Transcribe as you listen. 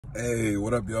Hey,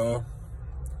 what up, y'all?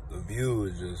 The view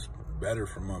is just better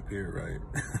from up here, right?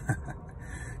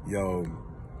 Yo,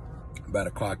 about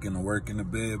to clock into work in a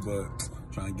bit, but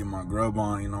trying to get my grub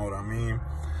on, you know what I mean?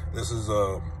 This is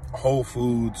Whole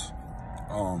Foods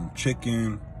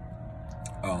chicken,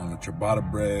 a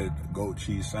ciabatta bread, goat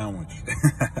cheese sandwich.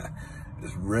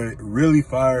 It's really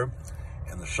fire,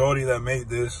 and the shorty that made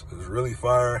this is really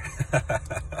fire.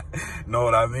 Know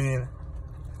what I mean?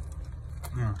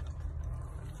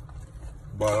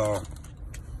 But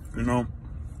you know,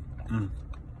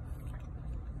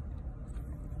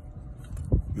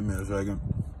 give me a second.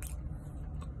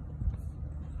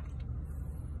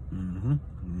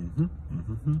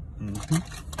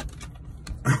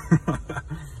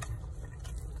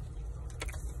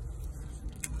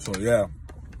 So yeah,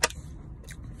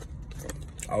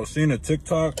 I was seeing a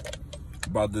TikTok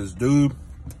about this dude.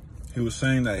 He was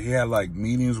saying that he had like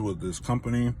meetings with this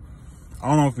company. I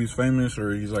don't know if he's famous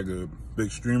or he's like a big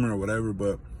streamer or whatever,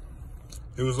 but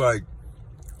it was like,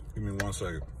 give me 1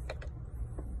 second.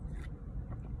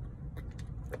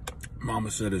 Mama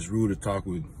said it's rude to talk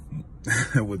with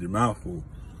with your mouth full.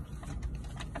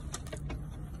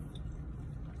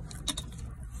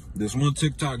 This one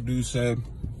TikTok dude said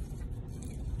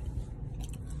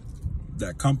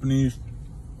that companies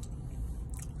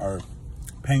are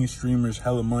paying streamers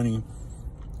hella money,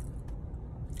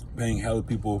 paying hella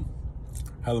people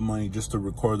hella money just to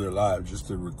record their lives, just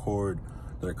to record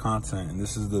their content. And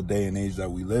this is the day and age that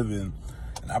we live in.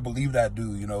 And I believe that,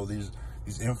 dude. You know, these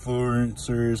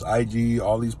influencers, IG,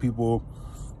 all these people,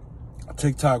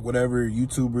 TikTok, whatever,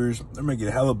 YouTubers, they're making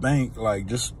hella bank, like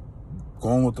just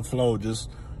going with the flow, just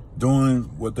doing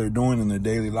what they're doing in their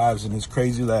daily lives. And it's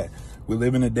crazy that we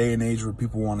live in a day and age where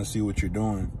people want to see what you're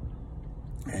doing.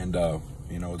 And,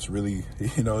 you know, it's really,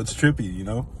 you know, it's trippy, you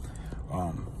know,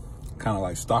 kind of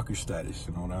like stalker status,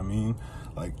 you know what I mean?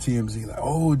 Like TMZ, like,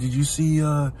 oh, did you see, you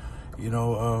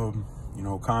know,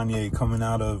 Kanye coming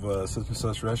out of such and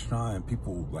such restaurant, and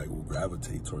people like will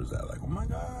gravitate towards that, like, oh my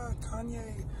God,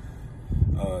 Kanye.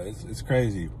 It's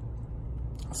crazy.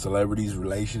 Celebrities,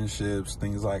 relationships,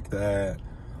 things like that.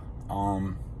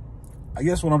 I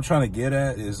guess what I'm trying to get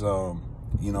at is, you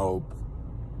know,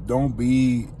 don't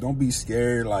be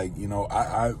scared. Like, you know,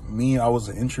 I was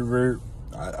an introvert.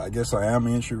 I guess I am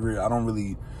an introvert. I don't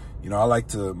really, you know, I like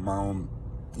to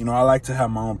have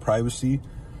my own privacy.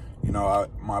 You know,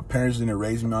 my parents didn't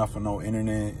raise me off of no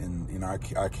internet, and you know,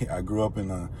 I grew up in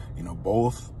a, you know,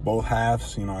 both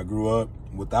halves. You know, I grew up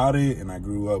without it and I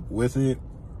grew up with it.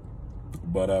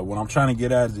 But what I'm trying to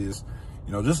get at is,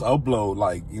 you know, just upload.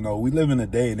 Like, you know, we live in a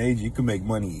day and age you can make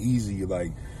money easy.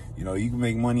 Like, you know, you can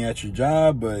make money at your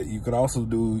job, but you could also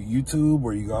do YouTube,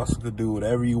 or you also could do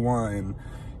whatever you want. And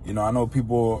you know, I know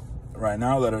people right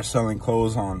now that are selling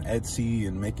clothes on Etsy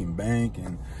and making bank,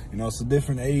 and you know, it's a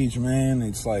different age, man.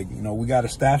 It's like, you know, we got a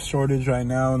staff shortage right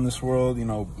now in this world. You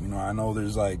know, I know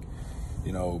there's like,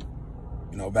 you know,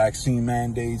 vaccine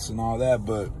mandates and all that,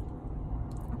 but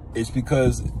it's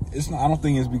because I don't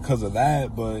think it's because of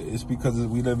that, but it's because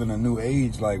we live in a new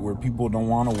age, like, where people don't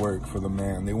want to work for the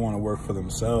man. They want to work for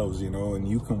themselves, you know, and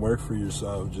you can work for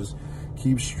yourself. Just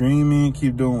keep streaming,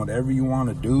 keep doing whatever you want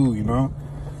to do, you know.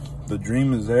 The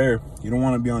dream is there. You don't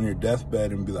want to be on your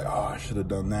deathbed and be like, oh, I should have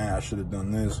done that, I should have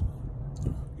done this.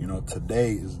 You know,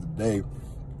 today is the day.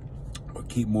 But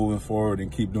keep moving forward and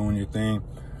keep doing your thing.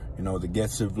 You know, the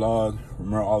Gets It vlog,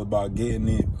 remember, all about getting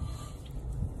it.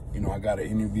 You know, I got an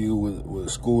interview with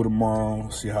school tomorrow,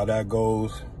 see how that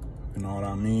goes. You know what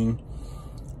I mean?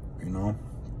 You know,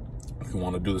 if you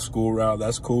want to do the school route,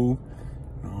 that's cool.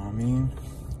 You know what I mean?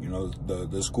 You know,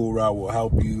 the school route will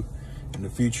help you in the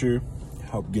future,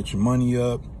 help get your money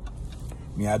up.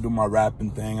 I mean, I do my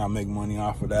rapping thing. I make money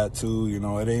off of that too. You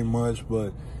know, it ain't much,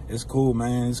 but it's cool,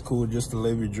 man. It's cool just to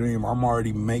live your dream. I'm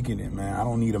already making it, man. I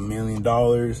don't need $1 million.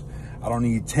 I don't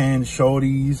need 10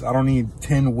 shorties. I don't need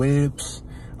 10 whips.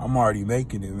 I'm already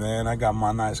making it, man. I got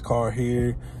my nice car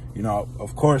here. You know,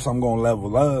 of course, I'm gonna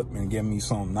level up and get me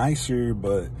something nicer.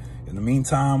 But in the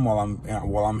meantime, while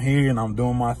I'm here and I'm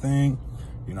doing my thing,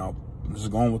 you know, I'm just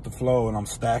going with the flow, and I'm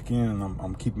stacking, and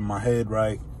I'm keeping my head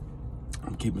right.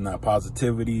 I'm keeping that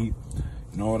positivity.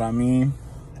 You know what I mean?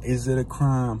 Is it a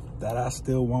crime that I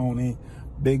still want it?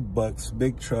 Big bucks,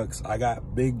 big trucks. I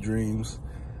got big dreams.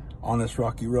 On this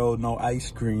rocky road, no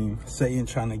ice cream. Satan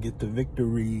trying to get the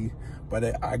victory,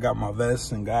 but I got my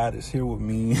vest and God is here with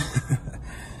me.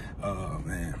 Oh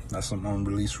man, that's some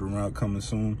unreleased round coming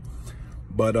soon.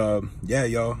 But yeah,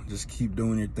 y'all, just keep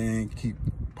doing your thing, keep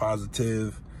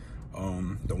positive.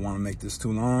 Don't want to make this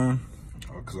too long,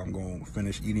 because I'm going to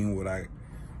finish eating what I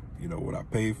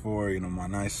paid for. You know, my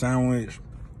nice sandwich.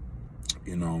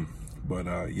 you know. But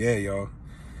yeah, y'all,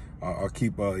 I'll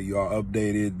keep y'all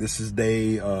updated. This is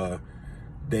day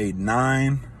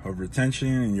 9 of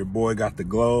retention, and your boy got the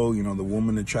glow. You know, the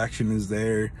woman attraction is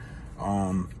there.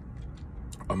 I'm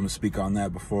gonna speak on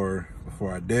that before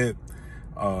I dip.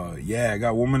 Yeah, I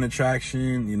got woman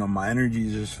attraction. You know, my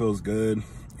energy just feels good.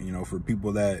 You know, for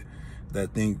people that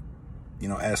think, you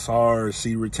know, SR,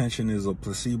 C retention is a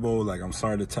placebo, like, I'm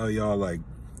sorry to tell y'all, like,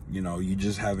 you know, you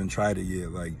just haven't tried it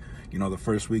yet. Like, you know, the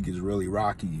first week is really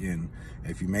rocky, and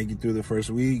if you make it through the first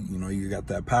week, you know, you got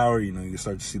that power, you know, you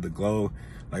start to see the glow.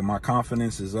 Like, my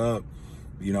confidence is up.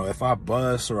 You know, if I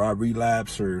bust or I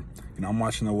relapse, or, you know, I'm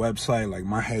watching the website, like,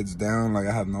 my head's down, like,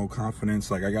 I have no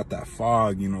confidence. Like, I got that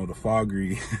fog, you know, the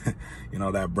foggery, you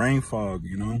know, that brain fog,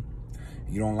 you know,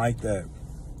 you don't like that.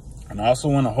 And I also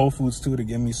went to Whole Foods too to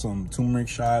give me some turmeric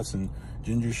shots and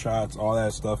ginger shots. All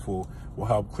that stuff will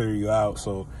help clear you out.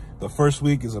 So the first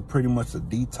week is pretty much a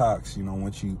detox. You know,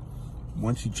 once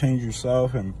you change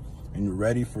yourself and you're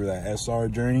ready for that SR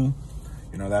journey,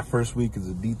 you know, that first week is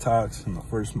a detox, and the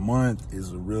first month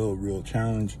is a real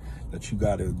challenge that you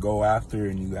got to go after,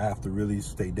 and you have to really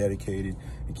stay dedicated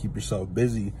and keep yourself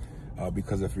busy,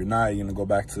 because if you're not, you're gonna go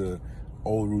back to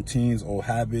old routines, old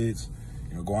habits.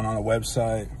 You know, going on a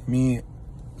website. Me,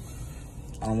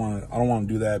 I don't want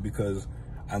to do that, because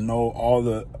I know all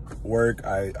the work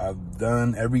I've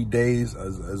done. Every day is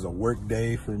a work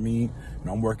day for me. You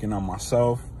know, I'm working on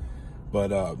myself.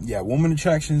 But yeah, woman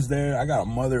attraction's there. I got a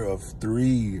mother of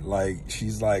 3. Like,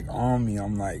 she's like on me.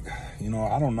 I'm like, you know,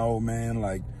 I don't know, man.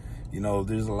 Like, you know,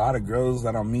 there's a lot of girls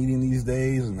that I'm meeting these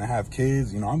days and they have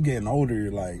kids. You know, I'm getting older.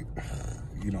 Like,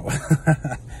 you know.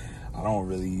 I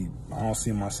don't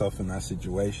see myself in that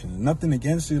situation. Nothing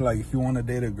against it. Like, if you want to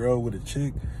date a girl with a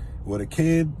chick, with a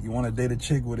kid, you want to date a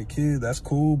chick with a kid, that's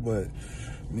cool. But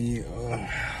me,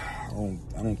 I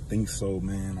don't think so,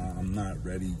 man. I'm not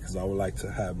ready, because I would like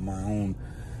to have my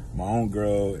own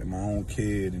girl and my own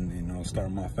kid, and, you know,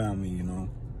 start my family. You know,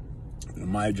 it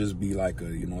might just be like a,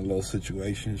 you know, a little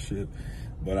situationship.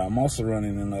 But I'm also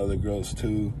running into other girls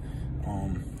too.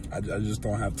 I just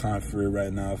don't have time for it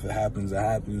right now. If it happens, it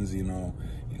happens. You know,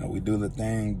 we do the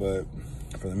thing. But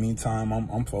for the meantime,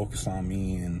 I'm focused on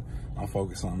me, and I'm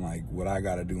focused on, like, what I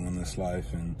got to do in this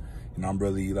life. And, you know, I'm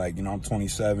really, like, you know, I'm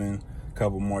 27, a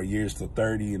couple more years to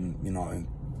 30, and, you know, and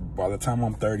by the time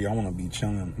I'm 30, I want to be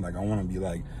chilling. Like, I want to be,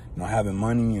 like, you know, having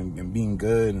money and being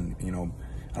good, and, you know,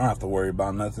 I don't have to worry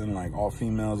about nothing. Like, all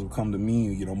females will come to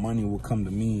me. You know, money will come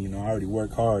to me. You know, I already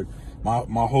work hard.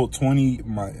 My whole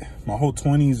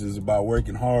 20s is about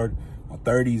working hard. My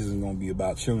 30s is gonna be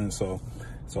about chilling. So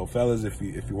fellas, if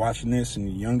you're watching this and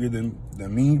you're younger than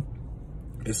me,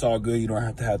 it's all good. You don't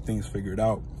have to have things figured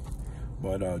out.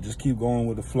 But just keep going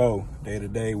with the flow, day to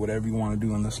day. Whatever you want to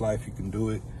do in this life, you can do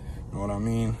it. You know what I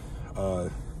mean?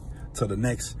 Till the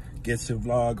next Gets It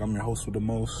vlog, I'm your host with the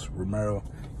most, Romero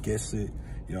Gets It.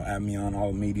 You know, add me on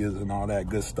all medias and all that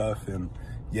good stuff. And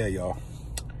yeah, y'all.